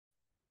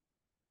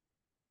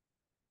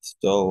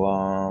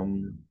So,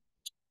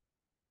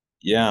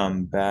 yeah,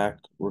 I'm back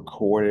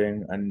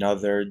recording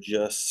another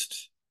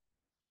just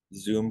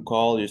Zoom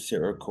call. Just hit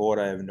record.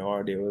 I have no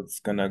idea what's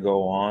gonna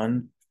go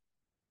on,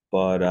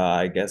 but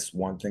I guess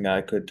one thing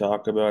I could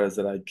talk about is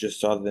that I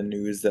just saw the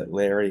news that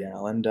Larry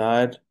Allen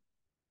died,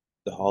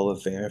 the Hall of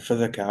Famer for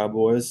the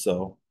Cowboys.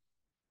 So,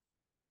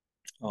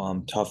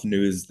 tough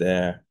news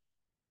there.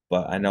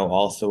 But I know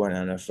also in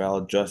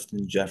NFL,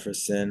 Justin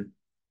Jefferson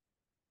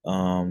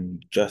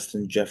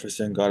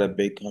got a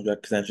big contract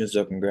extension,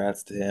 so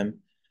congrats to him.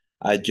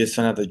 I just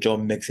found out that Joe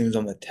Mixon's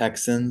on the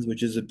Texans,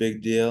 which is a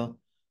big deal.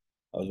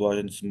 I was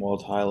watching some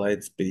old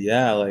highlights, but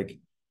yeah, like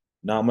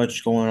not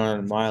much going on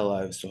in my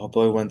life. So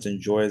hopefully everyone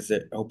enjoys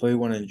it. Hopefully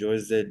everyone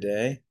enjoys their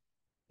day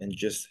and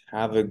just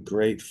have a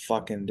great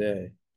fucking day.